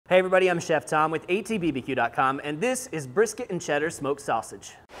Hey everybody, I'm Chef Tom with allthingsbbq.com, and this is Brisket and Cheddar Smoked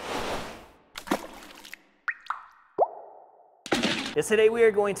Sausage. Yes, today we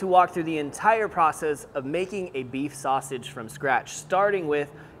are going to walk through the entire process of making a beef sausage from scratch, starting with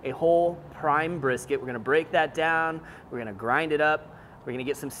a whole prime brisket. We're gonna break that down, we're gonna grind it up, we're gonna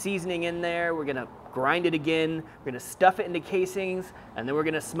get some seasoning in there, we're gonna grind it again, we're gonna stuff it into casings, and then we're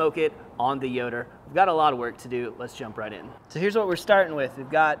gonna smoke it on the Yoder. We've got a lot of work to do. Let's jump right in. So here's what we're starting with.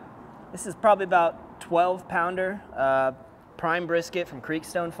 This is probably about 12-pounder prime brisket from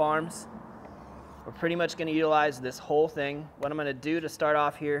Creekstone Farms. We're pretty much gonna utilize this whole thing. What I'm gonna do to start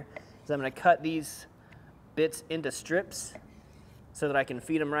off here is I'm gonna cut these bits into strips so that I can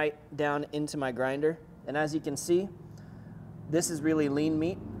feed them right down into my grinder. And as you can see, this is really lean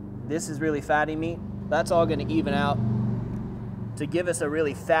meat. This is really fatty meat. That's all gonna even out to give us a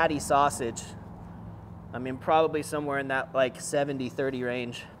really fatty sausage. I mean, probably somewhere in that like 70-30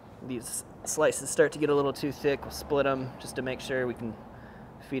 range. These slices start to get a little too thick, we'll split them just to make sure we can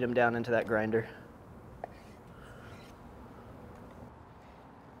feed them down into that grinder.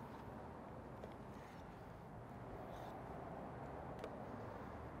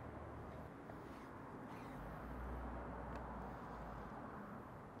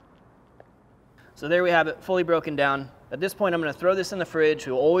 So there we have it, fully broken down. At this point, I'm gonna throw this in the fridge.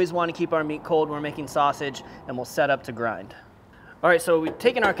 We'll always wanna keep our meat cold when we're making sausage, and we'll set up to grind. All right, so we've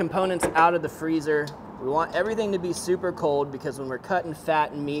taken our components out of the freezer. We want everything to be super cold because when we're cutting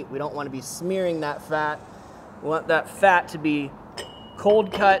fat and meat, we don't wanna be smearing that fat. We want that fat to be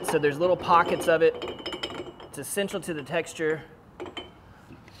cold cut, so there's little pockets of it. It's essential to the texture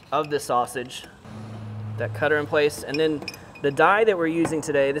of the sausage. That cutter in place, and then the die that we're using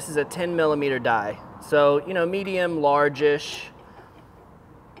today, this is a 10mm die. So, you know, medium, large-ish.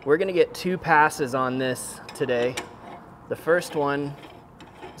 We're gonna get 2 passes on this today. The first one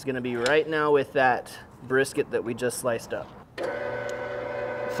is gonna be right now with that brisket that we just sliced up.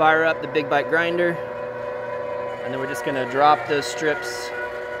 Fire up the big bite grinder, and then we're just gonna drop those strips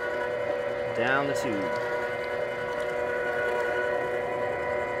down the tube.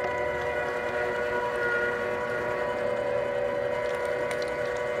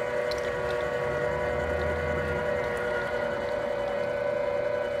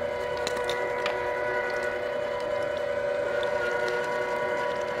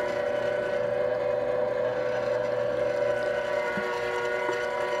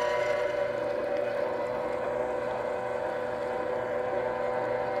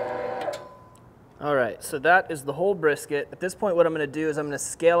 All right, so that is the whole brisket. At this point, what I'm gonna do is I'm gonna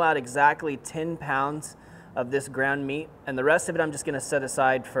scale out exactly 10 pounds of this ground meat, and the rest of it I'm just gonna set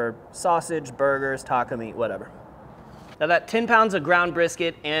aside for sausage, burgers, taco meat, whatever. Now that 10 pounds of ground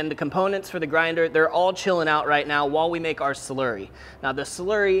brisket and the components for the grinder, they're all chilling out right now while we make our slurry. Now the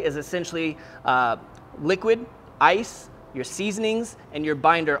slurry is essentially liquid, ice, your seasonings, and your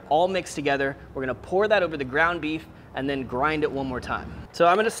binder all mixed together. We're gonna pour that over the ground beef and then grind it one more time. So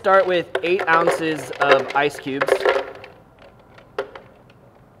I'm gonna start with 8 ounces of ice cubes.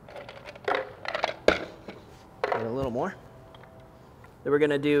 And a little more. Then we're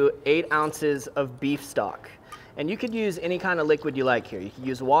gonna do 8 ounces of beef stock. And you could use any kind of liquid you like here. You could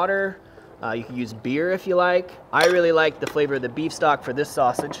use water, you could use beer if you like. I really like the flavor of the beef stock for this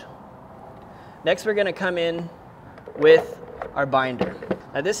sausage. Next, we're gonna come in with our binder.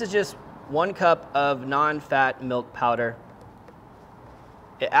 Now this is just 1 cup of non-fat milk powder.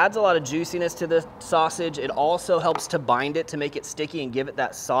 It adds a lot of juiciness to the sausage. It also helps to bind it to make it sticky and give it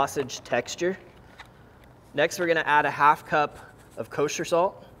that sausage texture. Next, we're gonna add a 1/2 cup of kosher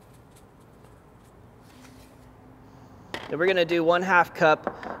salt. Then we're gonna do 1/2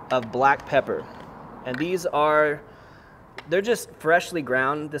 cup of black pepper. And they're just freshly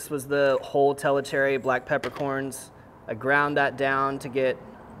ground. This was the whole Telecherry black peppercorns. I ground that down to get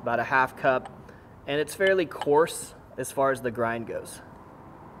about a 1/2 cup, and it's fairly coarse as far as the grind goes.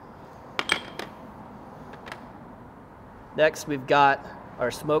 Next, we've got our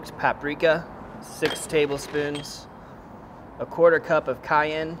smoked paprika, 6 tablespoons, a 1/4 cup of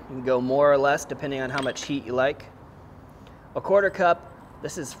cayenne. You can go more or less depending on how much heat you like. A 1/4 cup,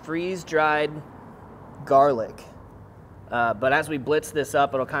 this is freeze-dried garlic. But as we blitz this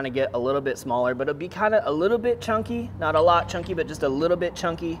up, it'll kind of get a little bit smaller, but it'll be kind of a little bit chunky, not a lot chunky, but just a little bit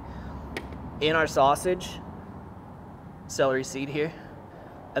chunky in our sausage. Celery seed here.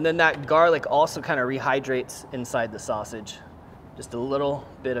 And then that garlic also kind of rehydrates inside the sausage. Just a little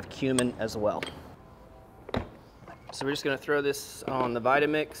bit of cumin as well. So we're just gonna throw this on the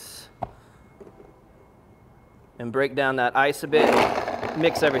Vitamix and break down that ice a bit,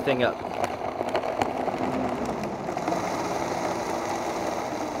 mix everything up.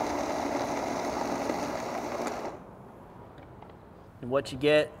 And what you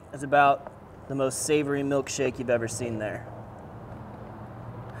get is about the most savory milkshake you've ever seen there.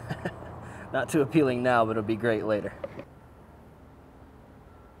 Not too appealing now, but it'll be great later.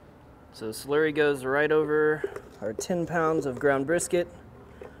 So slurry goes right over our 10 pounds of ground brisket.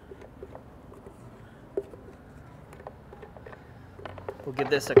 We'll give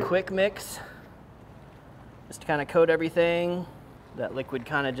this a quick mix, just to kind of coat everything. That liquid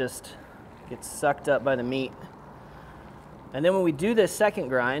kind of just gets sucked up by the meat. And then when we do this second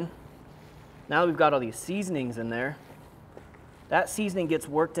grind, now we've got all these seasonings in there. That seasoning gets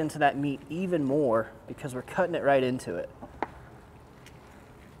worked into that meat even more because we're cutting it right into it.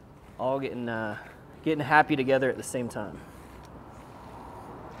 All getting happy together at the same time.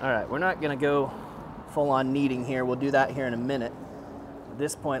 All right, we're not gonna go full on kneading here. We'll do that here in a minute. At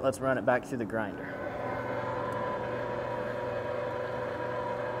this point, let's run it back through the grinder.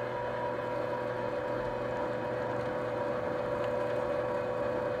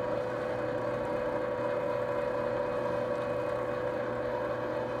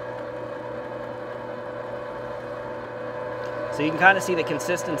 So you can kind of see the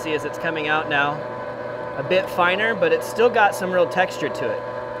consistency as it's coming out now. A bit finer, but it's still got some real texture to it.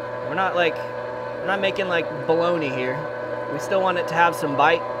 We're not making like bologna here. We still want it to have some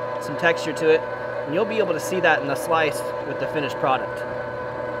bite, some texture to it, and you'll be able to see that in the slice with the finished product.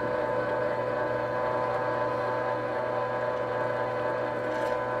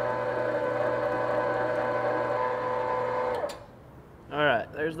 All right,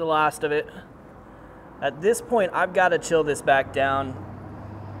 there's the last of it. At this point, I've got to chill this back down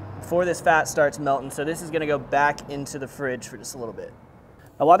before this fat starts melting, so this is gonna go back into the fridge for just a little bit.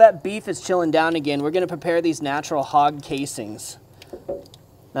 Now, while that beef is chilling down again, we're gonna prepare these natural hog casings.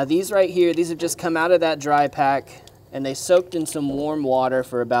 Now these right here, these have just come out of that dry pack, and they soaked in some warm water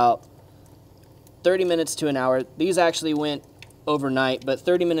for about 30 minutes to an hour. These actually went overnight, but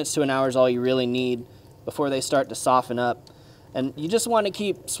 30 minutes to an hour is all you really need before they start to soften up. And you just want to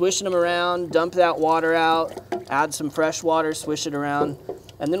keep swishing them around, dump that water out, add some fresh water, swish it around.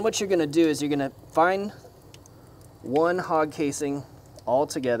 And then what you're going to do is you're going to find one hog casing all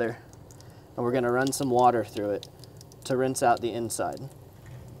together, and we're going to run some water through it to rinse out the inside.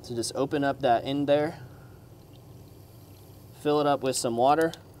 So just open up that end there, fill it up with some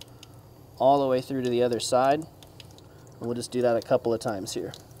water all the way through to the other side. And we'll just do that a couple of times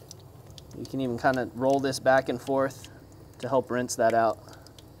here. You can even kind of roll this back and forth to help rinse that out.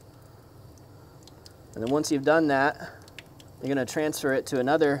 And then once you've done that, you're going to transfer it to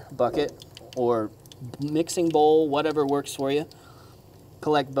another bucket or mixing bowl, whatever works for you.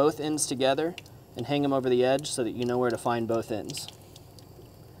 Collect both ends together and hang them over the edge so that you know where to find both ends.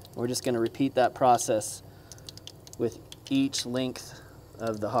 We're just going to repeat that process with each length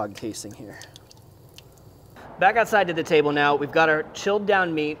of the hog casing here. Back outside to the table now, we've got our chilled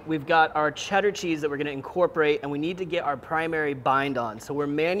down meat, we've got our cheddar cheese that we're gonna incorporate, and we need to get our primary bind on. So we're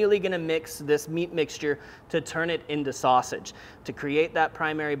manually gonna mix this meat mixture to turn it into sausage, to create that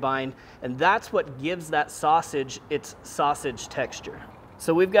primary bind, and that's what gives that sausage its sausage texture.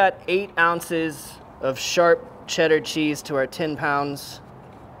 So we've got 8 ounces of sharp cheddar cheese to our 10 pounds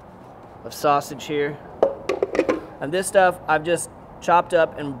of sausage here. And this stuff I've just chopped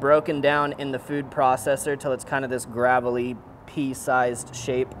up and broken down in the food processor till it's kind of this gravelly, pea-sized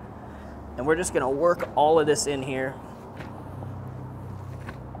shape. And we're just gonna work all of this in here.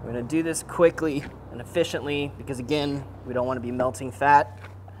 We're gonna do this quickly and efficiently because, again, we don't want to be melting fat.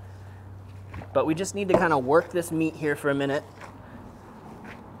 But we just need to kind of work this meat here for a minute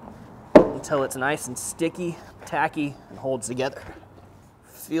until it's nice and sticky, tacky, and holds together.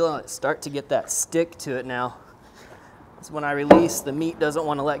 Feeling it start to get that stick to it now. When I release, the meat doesn't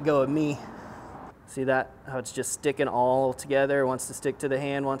want to let go of me. See that? How it's just sticking all together, wants to stick to the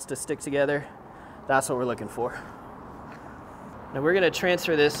hand, wants to stick together. That's what we're looking for. Now we're going to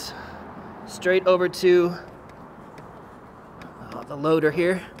transfer this straight over to the loader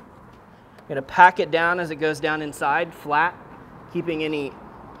here. I'm going to pack it down as it goes down inside, flat, keeping any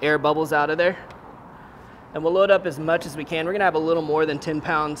air bubbles out of there. And we'll load up as much as we can. We're going to have a little more than 10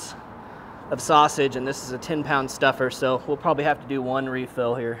 pounds of sausage, and this is a 10-pound stuffer, so we'll probably have to do 1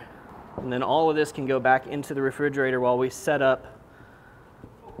 refill here. And then all of this can go back into the refrigerator while we set up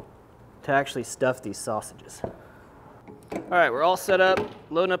to actually stuff these sausages. All right, we're all set up,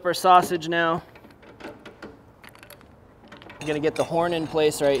 loading up our sausage now. I'm gonna get the horn in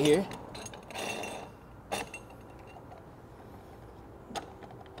place right here.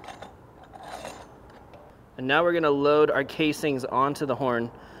 And now we're gonna load our casings onto the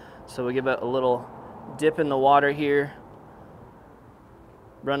horn. So we'll give it a little dip in the water here,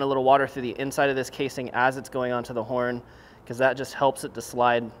 run a little water through the inside of this casing as it's going onto the horn, because that just helps it to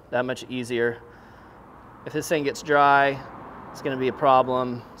slide that much easier. If this thing gets dry, it's gonna be a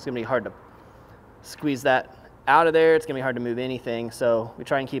problem. It's gonna be hard to squeeze that out of there. It's gonna be hard to move anything. So we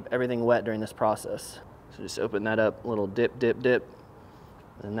try and keep everything wet during this process. So just open that up, a little dip, dip, dip.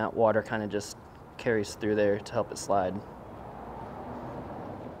 And that water kind of just carries through there to help it slide.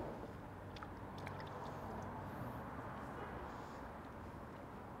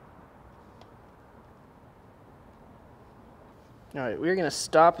 All right, we're gonna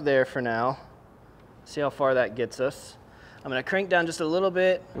stop there for now. See how far that gets us. I'm gonna crank down just a little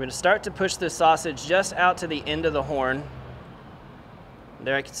bit. We're gonna start to push this sausage just out to the end of the horn.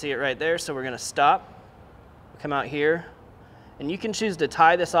 There, I can see it right there, so we're gonna stop, come out here, and you can choose to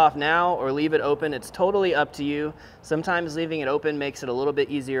tie this off now or leave it open. It's totally up to you. Sometimes leaving it open makes it a little bit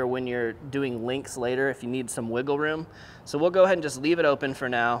easier when you're doing links later if you need some wiggle room. So we'll go ahead and just leave it open for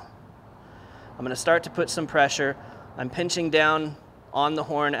now. I'm gonna start to put some pressure. I'm pinching down on the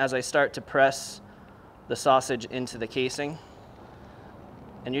horn as I start to press the sausage into the casing.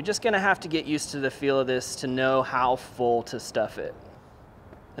 And you're just gonna have to get used to the feel of this to know how full to stuff it.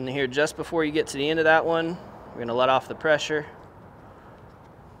 And here, just before you get to the end of that one, we're gonna let off the pressure.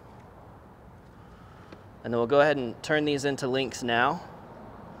 And then we'll go ahead and turn these into links now.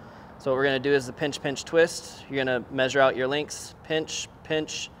 So what we're gonna do is the pinch, pinch, twist. You're gonna measure out your links, pinch,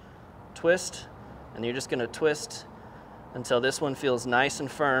 pinch, twist, and you're just gonna twist until this one feels nice and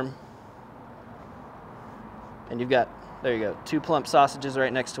firm. And you've got, there you go, 2 plump sausages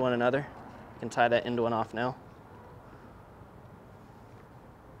right next to one another. You can tie that end one off now.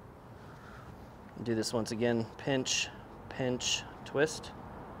 Do this once again, pinch, pinch, twist.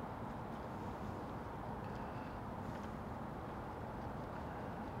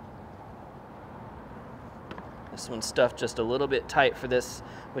 This one's stuffed just a little bit tight for this,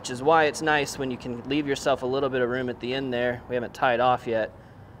 which is why it's nice when you can leave yourself a little bit of room at the end there. We haven't tied off yet.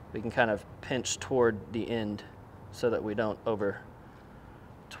 We can kind of pinch toward the end so that we don't over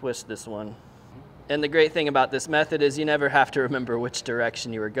twist this one. And the great thing about this method is you never have to remember which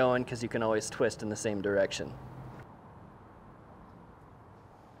direction you were going because you can always twist in the same direction.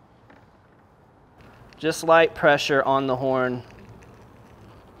 Just light pressure on the horn.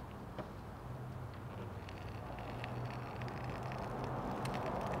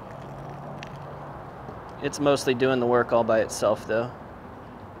 It's mostly doing the work all by itself though.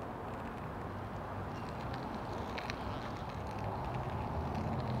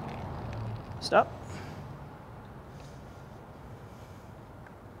 Stop.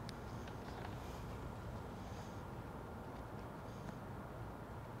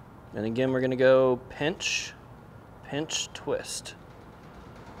 And again, we're going to go pinch, pinch, twist.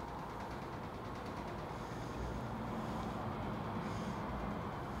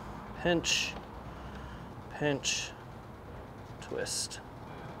 Pinch, pinch, twist.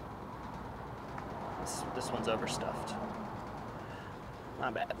 This one's overstuffed.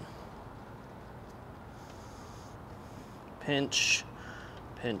 Not bad. Pinch,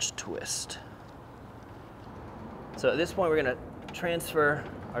 pinch, twist. So at this point, we're going to transfer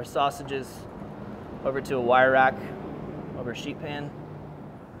our sausages over to a wire rack over a sheet pan.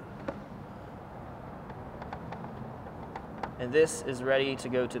 And this is ready to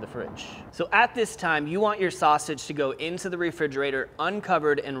go to the fridge. So at this time, you want your sausage to go into the refrigerator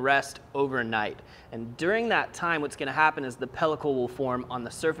uncovered and rest overnight. And during that time, what's gonna happen is the pellicle will form on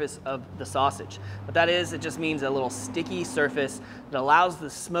the surface of the sausage. What that is, it just means a little sticky surface that allows the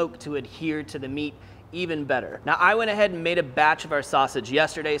smoke to adhere to the meat even better. Now, I went ahead and made a batch of our sausage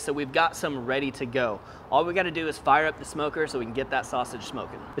yesterday, so we've got some ready to go. All we gotta do is fire up the smoker so we can get that sausage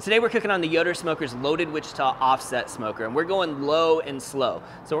smoking. But today we're cooking on the Yoder Smoker's loaded Wichita offset smoker, and we're going low and slow.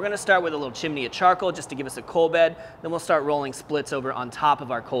 So we're gonna start with a little chimney of charcoal just to give us a coal bed, then we'll start rolling splits over on top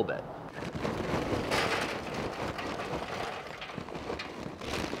of our coal bed.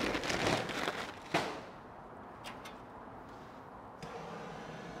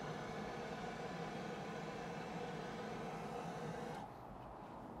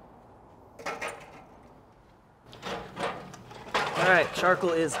 All right,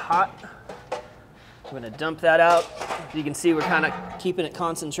 charcoal is hot. I'm gonna dump that out. You can see we're kind of keeping it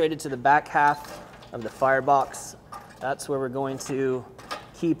concentrated to the back half of the firebox. That's where we're going to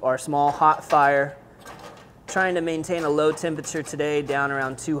keep our small hot fire. Trying to maintain a low temperature today, down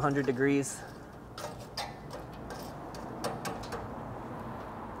around 200 degrees.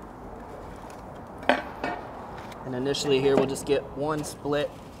 And initially here, we'll just get one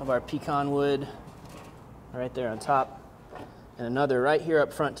split of our pecan wood right there on top, and another right here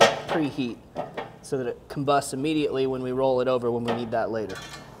up front to preheat so that it combusts immediately when we roll it over when we need that later.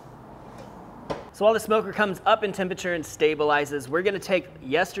 So while the smoker comes up in temperature and stabilizes, we're gonna take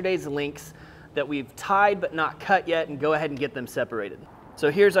yesterday's links that we've tied but not cut yet and go ahead and get them separated.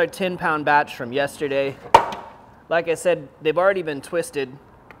 So here's our 10-pound batch from yesterday. Like I said, they've already been twisted,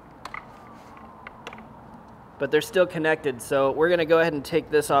 but they're still connected. So we're gonna go ahead and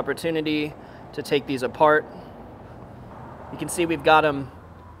take this opportunity to take these apart. You can see we've got them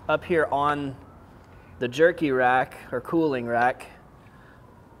up here on the jerky rack or cooling rack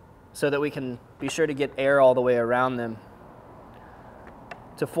so that we can be sure to get air all the way around them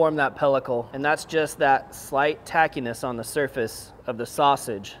to form that pellicle. And that's just that slight tackiness on the surface of the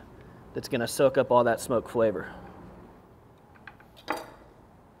sausage that's gonna soak up all that smoke flavor.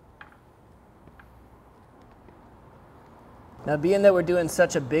 Now, being that we're doing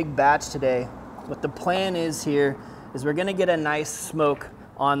such a big batch today, what the plan is here is we're gonna get a nice smoke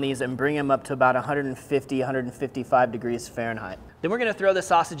on these and bring them up to about 150, 155 degrees Fahrenheit. Then we're gonna throw the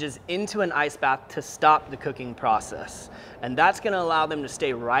sausages into an ice bath to stop the cooking process. And that's gonna allow them to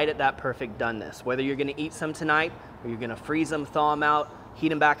stay right at that perfect doneness. Whether you're gonna eat some tonight, or you're gonna freeze them, thaw them out, heat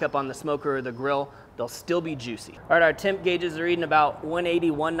them back up on the smoker or the grill, they'll still be juicy. All right, our temp gauges are reading about 180,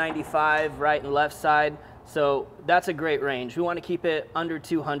 195 right and left side. So that's a great range. We wanna keep it under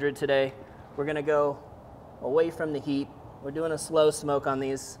 200 today. We're gonna go away from the heat. We're doing a slow smoke on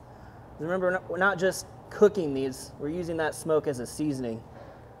these. Remember, we're not just cooking these, we're using that smoke as a seasoning.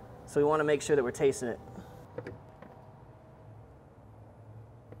 So we wanna make sure that we're tasting it.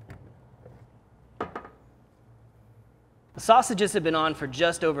 The sausages have been on for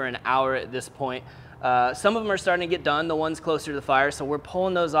just over an hour at this point. Some of them are starting to get done, the ones closer to the fire, so we're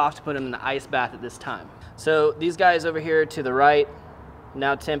pulling those off to put them in the ice bath at this time. So these guys over here to the right,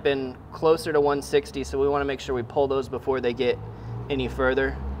 now temping closer to 160, so we want to make sure we pull those before they get any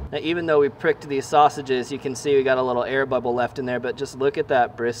further. Now, even though we pricked these sausages, you can see we got a little air bubble left in there, but just look at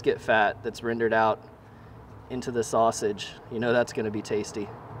that brisket fat that's rendered out into the sausage. You know that's going to be tasty.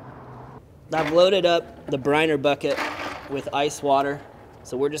 I've loaded up the briner bucket with ice water,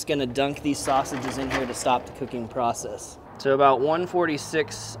 so we're just going to dunk these sausages in here to stop the cooking process. So about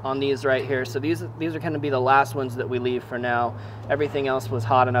 146 on these right here. So these are going to be the last ones that we leave for now. Everything else was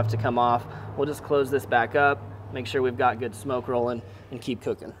hot enough to come off. We'll just close this back up, make sure we've got good smoke rolling, and keep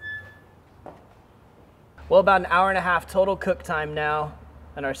cooking. Well, about an hour and a half total cook time now,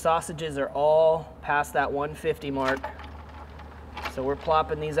 and our sausages are all past that 150 mark. So we're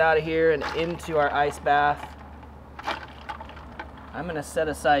plopping these out of here and into our ice bath. I'm going to set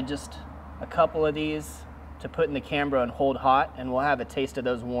aside just a couple of these to put in the Cambro and hold hot, and we'll have a taste of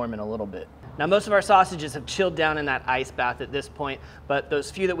those warm in a little bit. Now, most of our sausages have chilled down in that ice bath at this point, but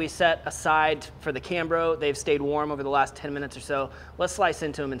those few that we set aside for the Cambro, they've stayed warm over the last 10 minutes or so. Let's slice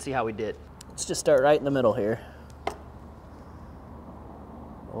into them and see how we did. Let's just start right in the middle here.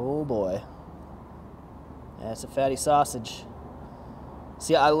 Oh boy. That's a fatty sausage.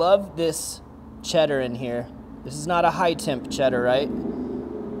 See, I love this cheddar in here. This is not a high temp cheddar, right?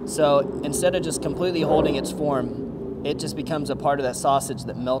 So instead of just completely holding its form, it just becomes a part of that sausage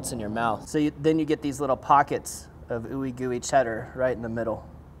that melts in your mouth. So then you get these little pockets of ooey gooey cheddar right in the middle.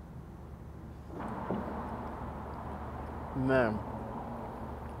 Man.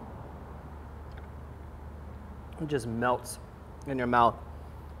 It just melts in your mouth.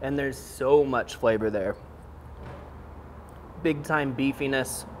 And there's so much flavor there. Big time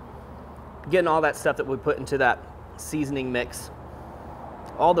beefiness. Getting all that stuff that we put into that seasoning mix.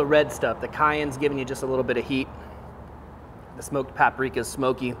 All the red stuff, the cayenne's giving you just a little bit of heat. The smoked paprika's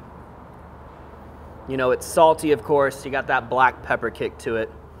smoky. You know, it's salty, of course. You got that black pepper kick to it.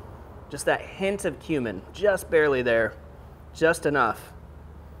 Just that hint of cumin, just barely there, just enough.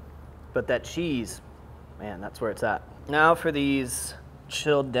 But that cheese, man, that's where it's at. Now for these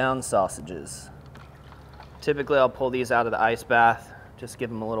chilled down sausages. Typically, I'll pull these out of the ice bath, just give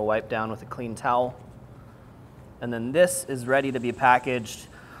them a little wipe down with a clean towel. And then this is ready to be packaged.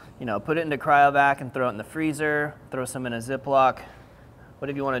 You know, put it into cryovac and throw it in the freezer, throw some in a Ziploc,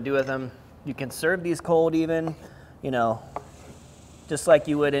 whatever you want to do with them. You can serve these cold even, you know, just like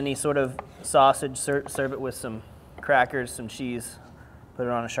you would any sort of sausage. Serve it with some crackers, some cheese, put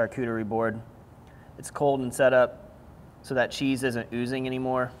it on a charcuterie board. It's cold and set up so that cheese isn't oozing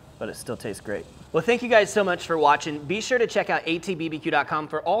anymore, but it still tastes great. Well, thank you guys so much for watching. Be sure to check out allthingsbbq.com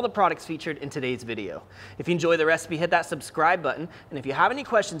for all the products featured in today's video. If you enjoy the recipe, hit that subscribe button. And if you have any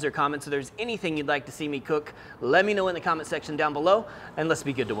questions or comments, or there's anything you'd like to see me cook, let me know in the comment section down below, and let's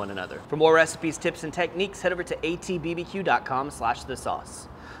be good to one another. For more recipes, tips, and techniques, head over to allthingsbbq.com/thesauce.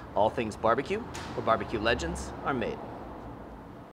 All things barbecue, where barbecue legends are made.